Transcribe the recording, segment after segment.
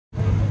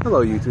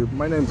Hello YouTube,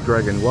 my name is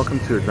Greg and welcome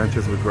to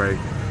Adventures with Greg.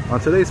 On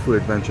today's food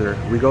adventure,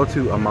 we go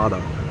to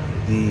Amada,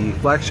 the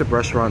flagship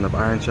restaurant of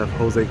Iron Chef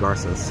Jose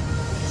Garces.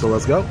 So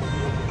let's go!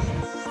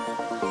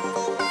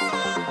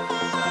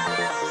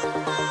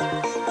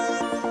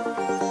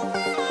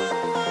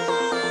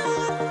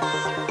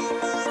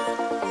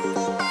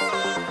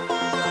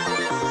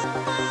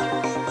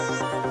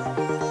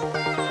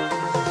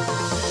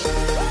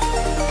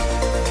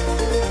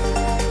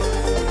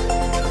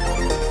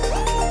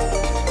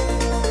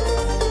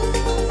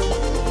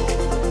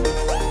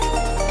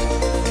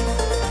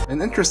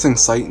 An interesting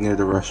site near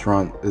the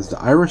restaurant is the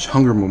Irish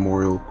Hunger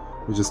Memorial,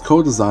 which is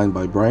co-designed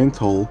by Brian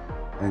Toll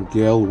and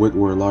Gail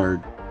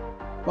Whitwer-Lard.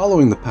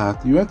 Following the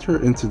path, you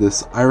enter into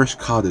this Irish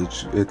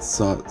cottage.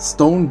 It's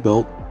stone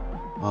built,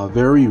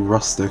 very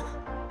rustic,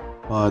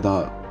 but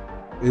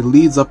it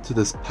leads up to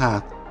this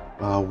path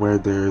where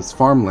there's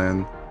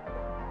farmland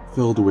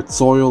filled with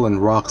soil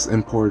and rocks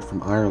imported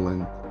from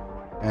Ireland.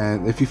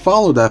 And if you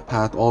follow that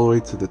path all the way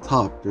to the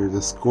top, there's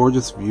this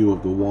gorgeous view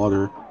of the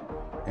water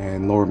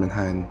and Lower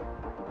Manhattan.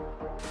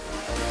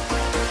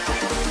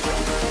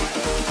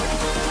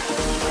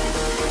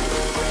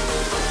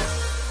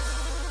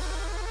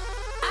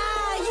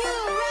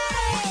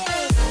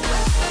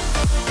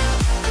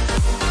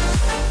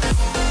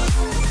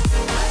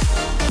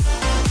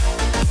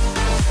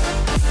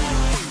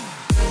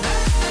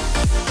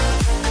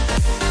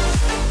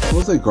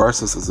 Jose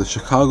Garces is a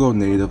Chicago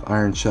native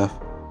Iron Chef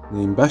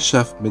named Best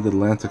Chef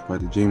Mid-Atlantic by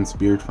the James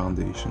Beard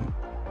Foundation.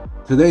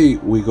 Today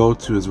we go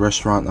to his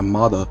restaurant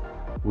Amada,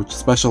 which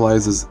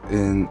specializes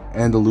in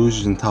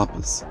Andalusian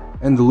tapas,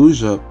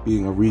 Andalusia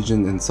being a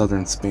region in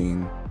southern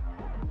Spain.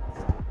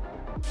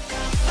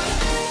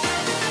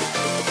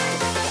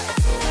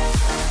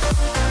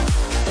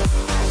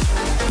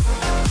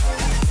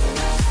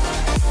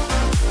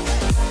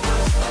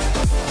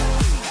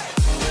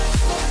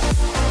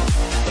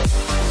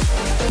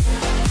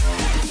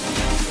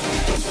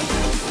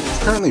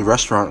 It's currently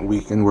restaurant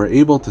week and we're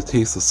able to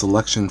taste a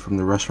selection from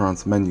the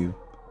restaurant's menu.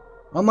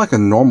 Unlike a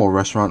normal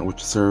restaurant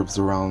which serves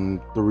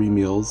around 3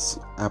 meals,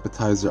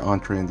 appetizer,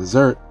 entree, and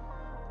dessert,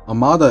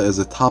 Amada is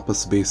a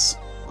tapas-based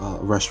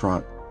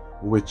restaurant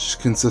which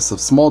consists of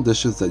small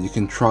dishes that you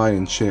can try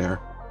and share.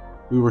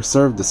 We were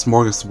served a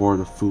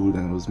smorgasbord of food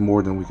and it was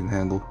more than we can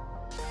handle.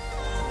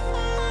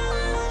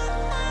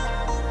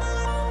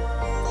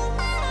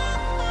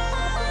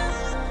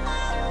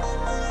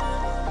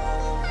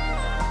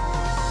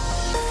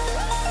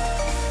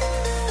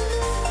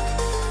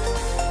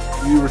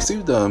 We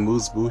received a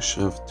amuse-bouche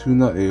of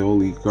tuna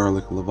aioli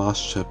garlic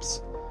lavash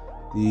chips.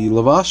 The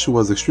lavash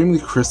was extremely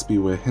crispy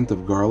with a hint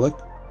of garlic.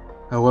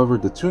 However,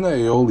 the tuna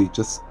aioli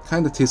just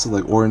kind of tasted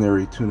like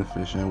ordinary tuna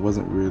fish and it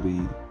wasn't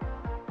really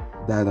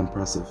that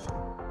impressive.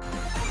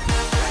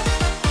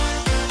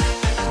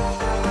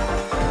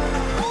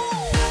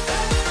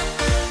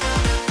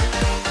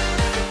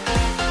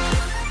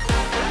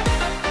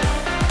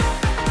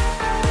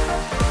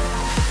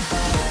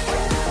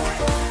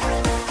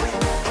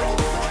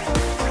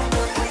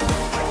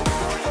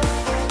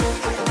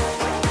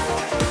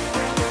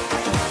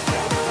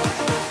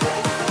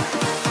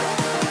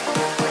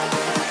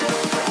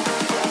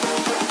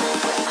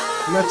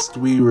 Next,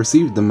 we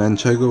received the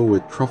manchego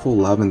with truffle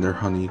lavender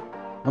honey.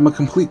 I'm a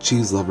complete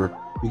cheese lover.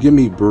 You give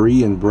me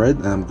brie and bread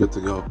and I'm good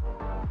to go.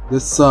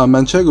 This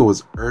manchego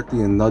was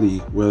earthy and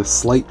nutty with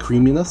slight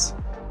creaminess,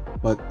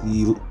 but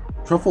the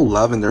truffle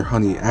lavender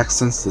honey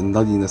accents the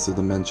nuttiness of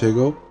the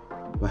manchego,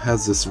 but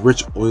has this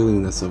rich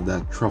oiliness of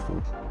that truffle,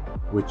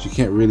 which you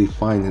can't really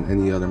find in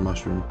any other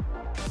mushroom.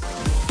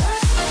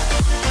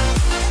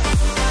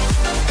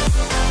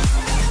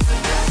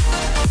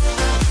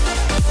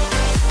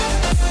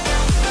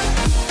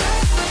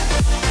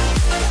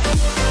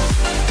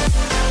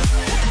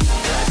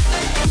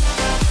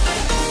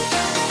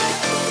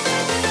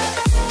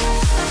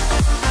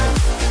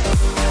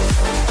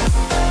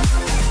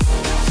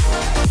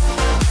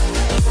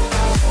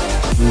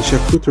 The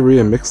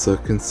charcuteria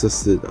mixta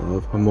consisted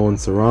of jamon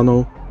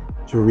serrano,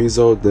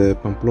 chorizo de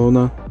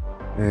Pamplona,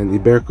 and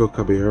Iberico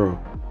Caballero,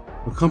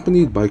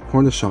 accompanied by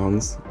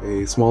cornichons,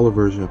 a smaller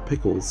version of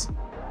pickles,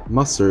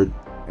 mustard,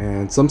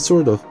 and some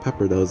sort of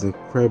pepper that was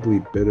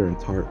incredibly bitter and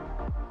tart.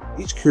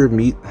 Each cured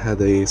meat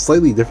had a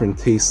slightly different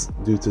taste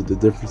due to the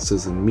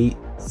differences in meat,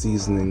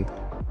 seasoning,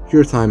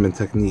 cure time, and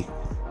technique.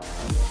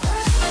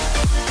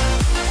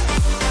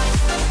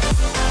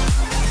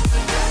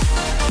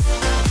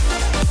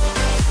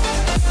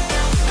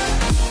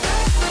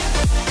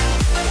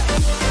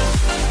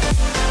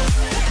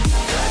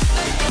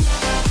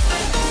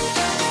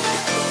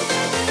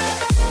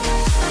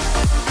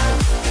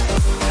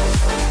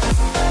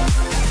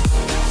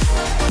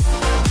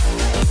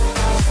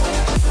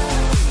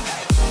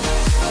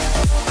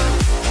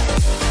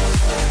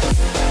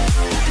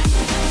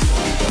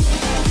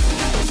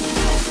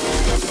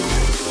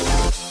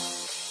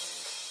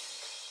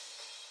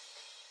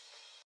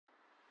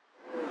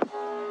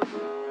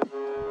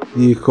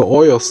 The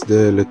Coollos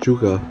de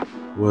Lechuga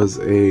was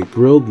a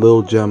grilled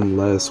little gem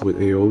lettuce with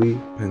aioli,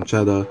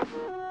 pancetta,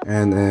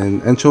 and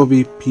an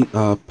anchovy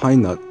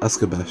pine nut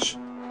escabeche,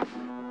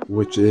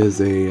 which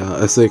is a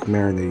acidic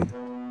marinade.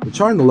 The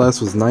char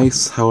nonetheless was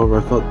nice, however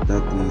I felt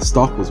that the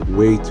stock was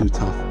way too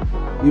tough.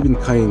 Even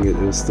cutting it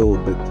was still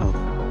a bit tough.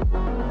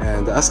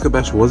 And the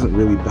escabeche wasn't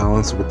really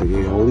balanced with the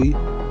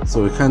aioli,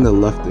 so it kind of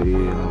left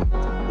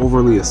a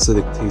overly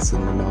acidic taste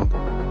in my mouth.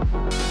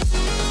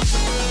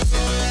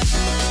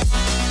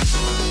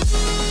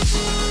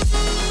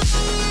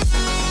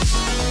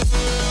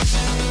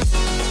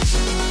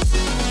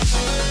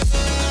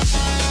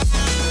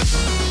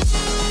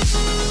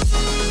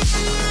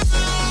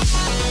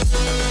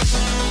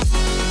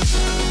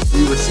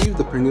 We received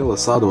the pernil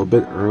asado a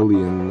bit early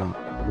in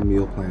the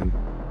meal plan,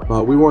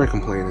 but we weren't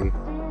complaining.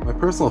 My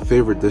personal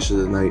favorite dish of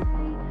the night: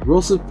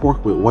 roasted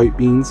pork with white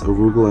beans,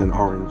 arugula, and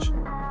orange.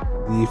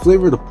 The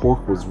flavor of the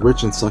pork was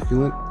rich and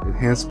succulent,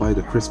 enhanced by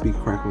the crispy,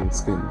 crackling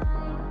skin.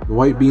 The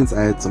white beans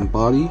added some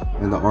body,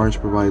 and the orange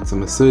provided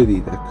some acidity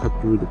that cut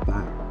through the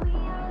fat.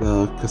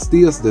 The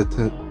costillas de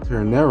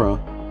ternera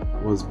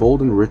was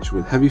bold and rich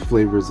with heavy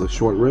flavors of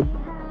short rib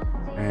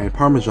and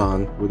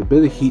parmesan with a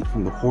bit of heat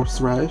from the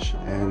horseradish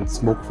and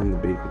smoke from the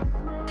bacon.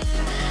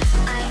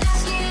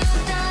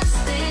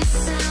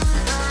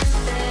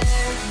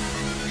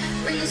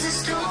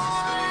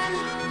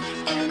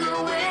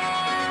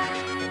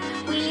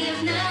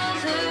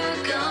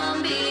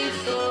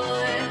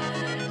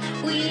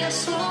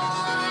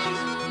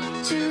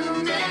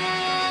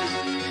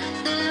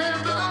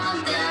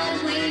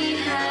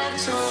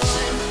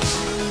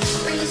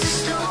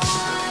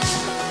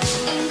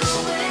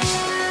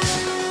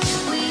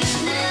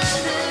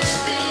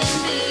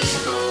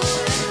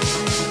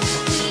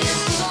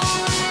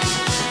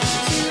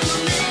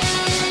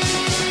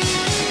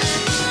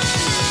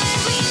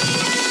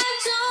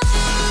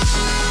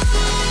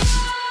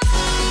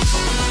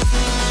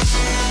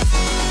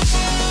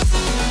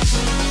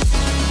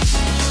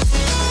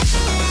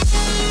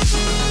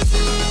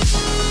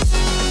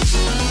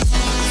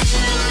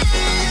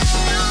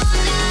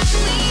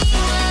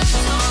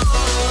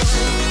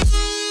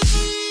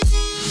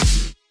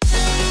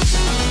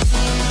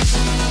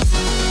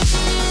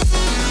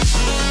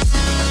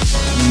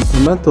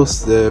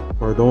 Pimentos de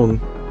Pardon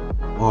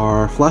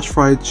are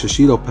flash-fried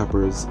shishito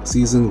peppers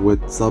seasoned with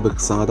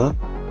salbixada,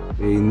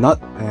 a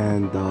nut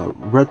and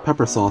red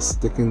pepper sauce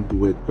thickened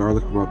with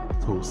garlic rub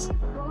toast,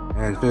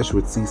 and finished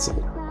with sea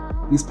salt.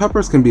 These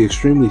peppers can be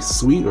extremely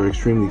sweet or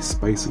extremely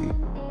spicy.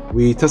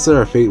 We tested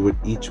our fate with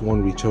each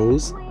one we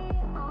chose,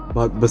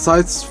 but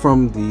besides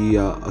from the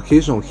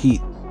occasional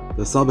heat,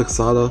 the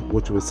salbixada,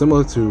 which was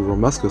similar to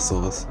romesco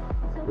sauce,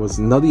 was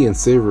nutty and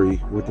savory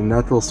with the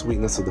natural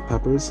sweetness of the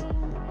peppers,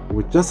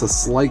 with just a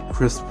slight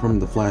crisp from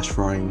the flash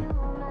frying.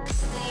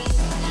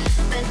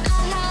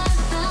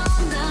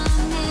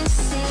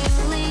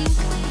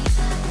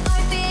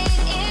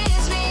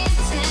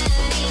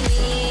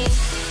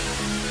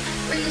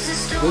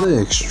 With an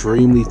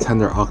extremely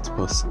tender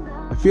octopus.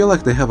 I feel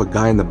like they have a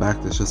guy in the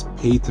back that's just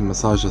paid to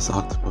massage this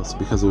octopus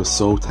because it was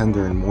so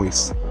tender and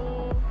moist.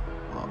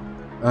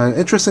 An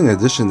interesting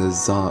addition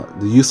is the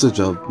usage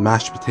of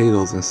mashed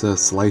potatoes instead of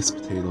sliced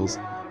potatoes.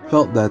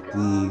 Felt that the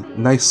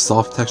nice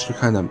soft texture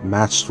kind of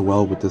matched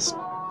well with this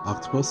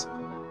octopus,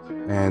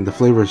 and the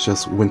flavors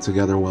just went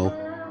together well.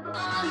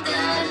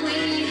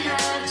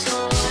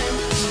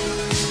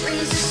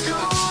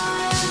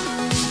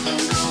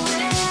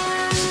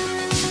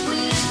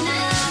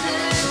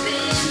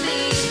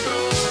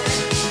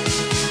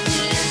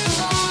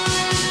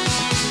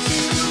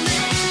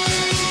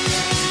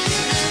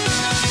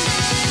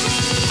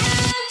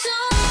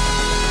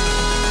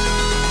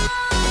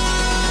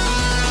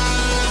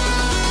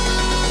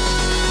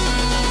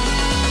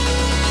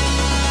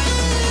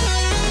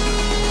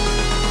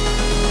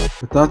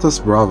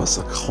 Patatas bravas,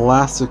 a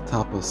classic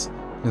tapas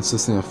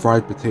consisting of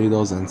fried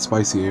potatoes and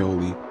spicy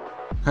aioli,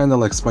 kinda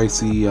like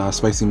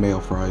spicy mayo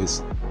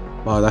fries.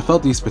 But I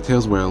felt these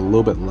potatoes were a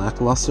little bit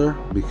lackluster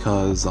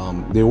because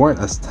they weren't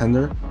as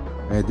tender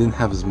and it didn't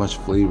have as much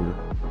flavor.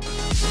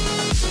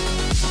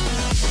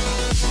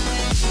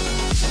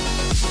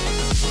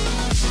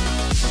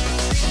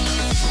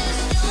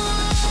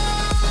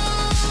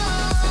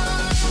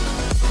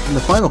 In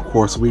the final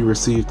course, we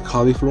received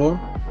cauliflower,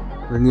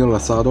 pernil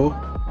asado,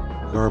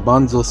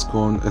 garbanzos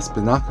con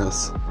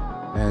espinacas,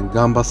 and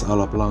gambas a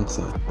la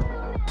plancha.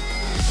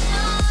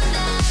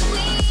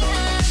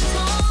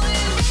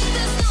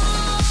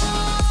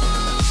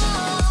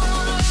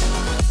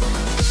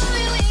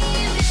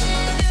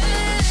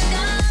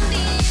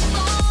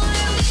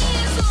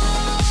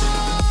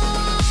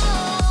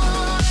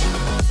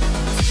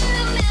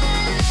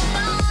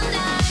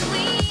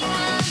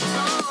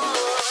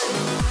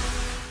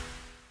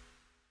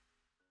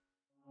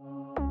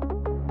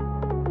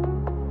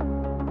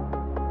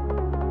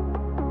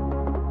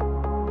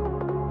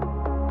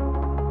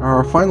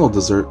 Our final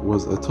dessert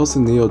was a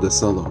tocinillo de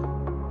celo,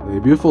 a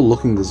beautiful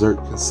looking dessert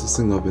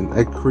consisting of an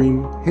egg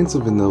cream, hints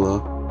of vanilla,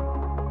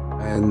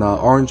 and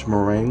orange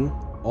meringue,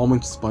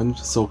 almond sponge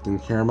soaked in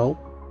caramel,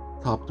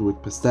 topped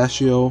with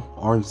pistachio,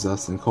 orange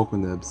zest, and cocoa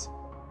nibs.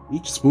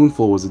 Each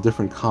spoonful was a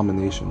different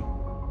combination.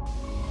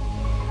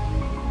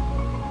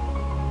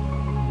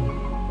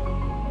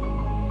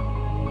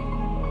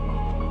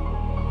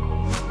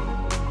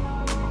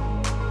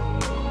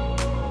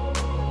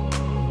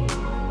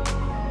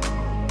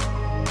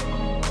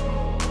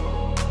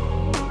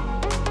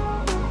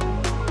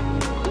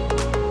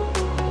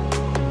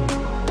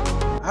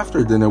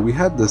 After dinner, we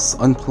had this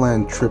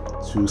unplanned trip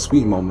to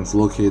Sweet Moments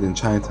located in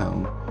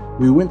Chinatown.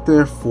 We went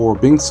there for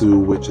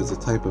bingsu, which is a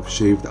type of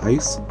shaved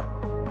ice,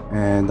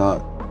 and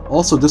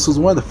also this was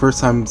one of the first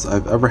times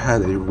I've ever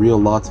had a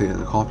real latte at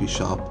a coffee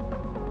shop.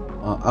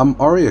 I'm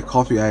already a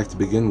coffee addict to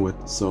begin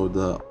with, so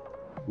the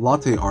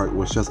latte art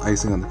was just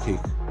icing on the cake.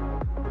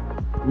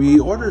 We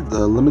ordered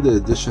the limited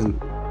edition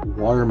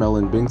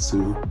watermelon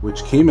bingsu,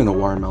 which came in a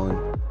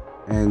watermelon,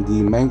 and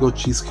the mango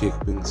cheesecake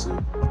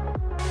bingsu.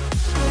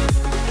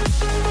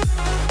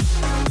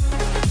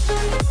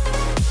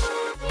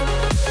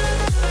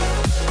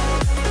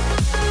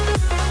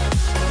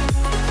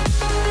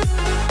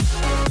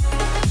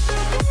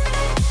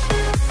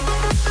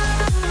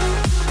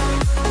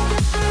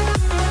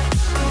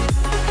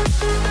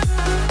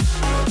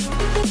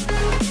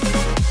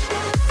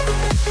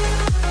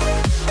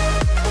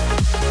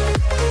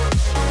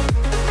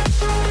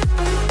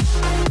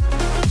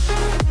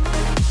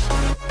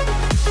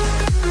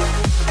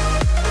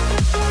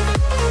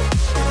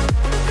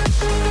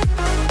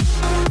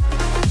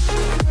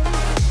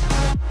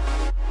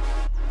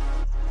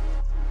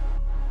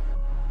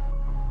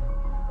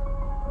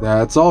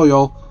 That's all,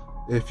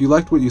 y'all. If you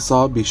liked what you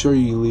saw, be sure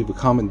you leave a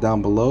comment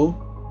down below,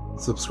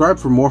 subscribe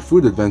for more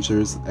food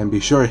adventures, and be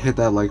sure to hit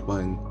that like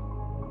button.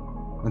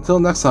 Until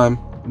next time,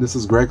 this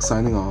is Greg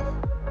signing off.